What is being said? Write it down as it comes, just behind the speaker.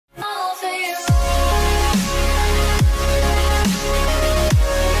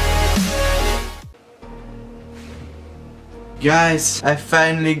Guys, I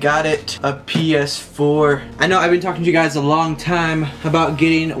finally got it, a PS4. I know I've been talking to you guys a long time about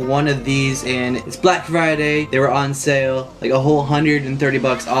getting one of these, and it's Black Friday. They were on sale, like a whole 130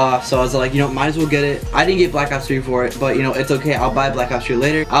 bucks off, so I was like, you know, might as well get it. I didn't get Black Ops 3 for it, but you know, it's okay, I'll buy Black Ops 3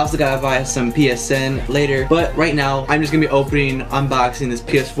 later. I also gotta buy some PSN later, but right now, I'm just gonna be opening, unboxing this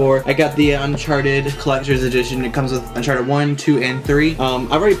PS4. I got the Uncharted Collector's Edition. It comes with Uncharted 1, 2, and 3.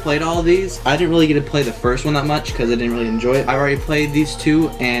 I've already played all of these. I didn't really get to play the first one that much, because I didn't really enjoy it. I've already played these two,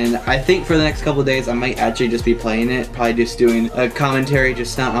 and I think for the next couple of days I might actually just be playing it, probably just doing a commentary,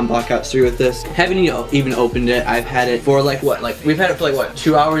 just not on Black Ops 3 with this. Haven't even opened it. I've had it for like what, like we've had it for like what,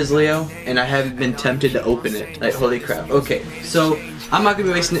 2 hours, Leo, and I haven't been tempted to open it. Like, holy crap. Okay, so I'm not gonna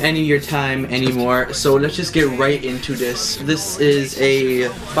be wasting any of your time anymore, so let's just get right into this. This is a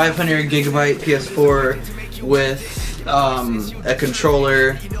 500 gigabyte PS4 with a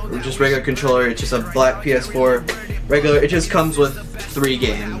controller, just regular controller. It's just a black PS4 regular. It just comes with 3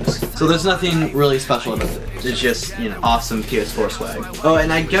 games, so there's nothing really special about it. It's just, you know, awesome PS4 swag. Oh,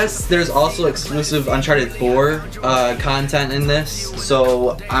 and I guess there's also exclusive Uncharted 4 content in this,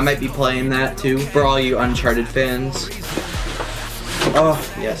 so I might be playing that too for all you Uncharted fans. Oh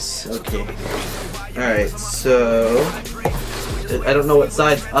yes, okay. Alright, so I don't know what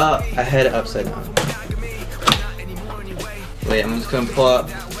side's up. I had it upside down. Wait, I'm just gonna pull up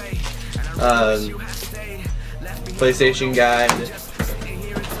PlayStation Guide.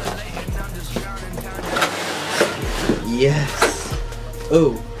 Yes.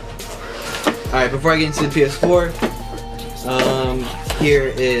 Oh. Alright, before I get into the PS4,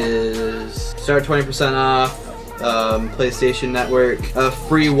 here is start 20% off, PlayStation Network, a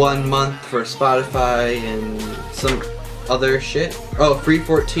free 1 month for Spotify and some other shit. Oh, free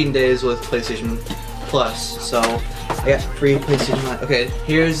 14 days with PlayStation Plus. So I got free PlayStation. Okay,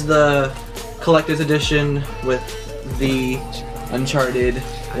 here's the collector's edition with the Uncharted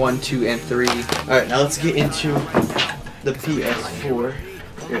 1, 2, and 3. Alright, now let's get into the PS4.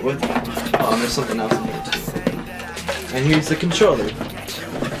 Wait, what? Oh, there's something else in here too. And here's the controller. Is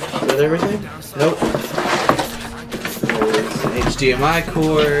that everything? Nope. There's an HDMI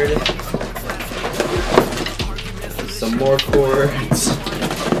cord. Some more cords.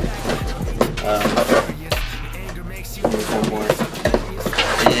 One more.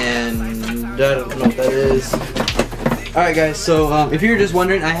 And I don't know what that is. Alright guys, so if you're just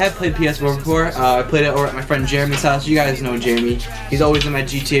wondering, I have played PS4 before. I played it over at my friend Jeremy's house. You guys know Jeremy. He's always in my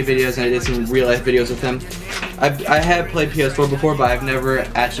GTA videos, and I did some real life videos with him. I have played PS4 before, but I've never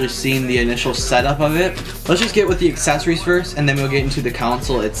actually seen the initial setup of it. Let's just get with the accessories first, and then we'll get into the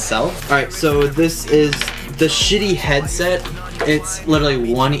console itself. Alright, so this is the shitty headset. It's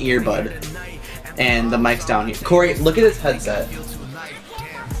literally one earbud, and the mic's down here. Corey, look at this headset.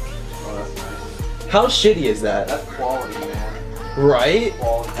 How shitty is that? That's quality, man. Right?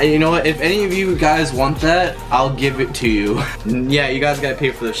 Quality. And you know what? If any of you guys want that, I'll give it to you. Yeah, you guys gotta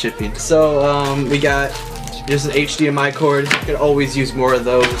pay for the shipping. So, we got just an HDMI cord. You can always use more of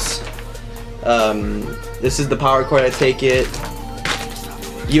those. This is the power cord, I take it.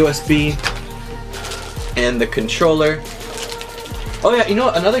 USB. And the controller. Oh yeah, you know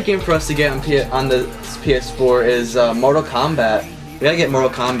what? Another game for us to get on the PS4 is Mortal Kombat. We gotta get Mortal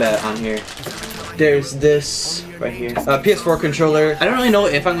Kombat on here. There's this right here, PS4 controller. I don't really know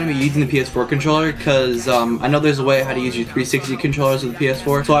if I'm going to be using the PS4 controller, because I know there's a way how to use your 360 controllers with the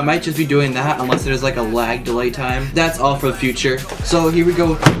PS4, so I might just be doing that unless there's like a lag delay time. That's all for the future. So here we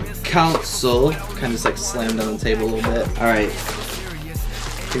go, console. Kind of just like slammed on the table a little bit. Alright,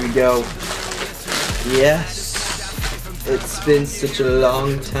 here we go. Yes, it's been such a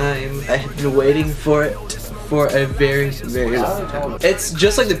long time. I have been waiting for it for a very, very long time. It's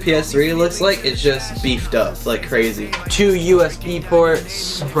just like the PS3, it looks like. It's just beefed up like crazy. 2 USB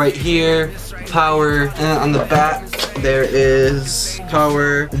ports right here. Power. And on the back, there is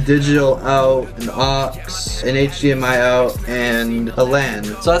power, digital out, an aux, an HDMI out, and a LAN.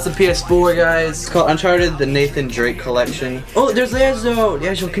 So that's the PS4, guys. It's called Uncharted, the Nathan Drake collection. Oh, there's Lazlo.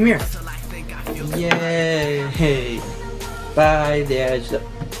 Lazlo, come here. Yay. Bye, Lazlo.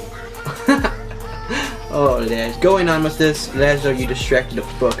 Oh, Lash. Going on with this, Lazlo, you distracted the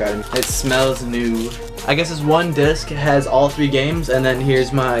fuck out of me. It smells new. I guess this one disc has all 3 games, and then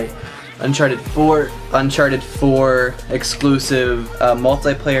here's my Uncharted 4 exclusive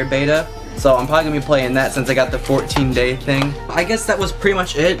multiplayer beta. So I'm probably gonna be playing that since I got the 14-day thing. I guess that was pretty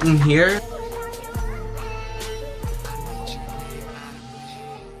much it in here.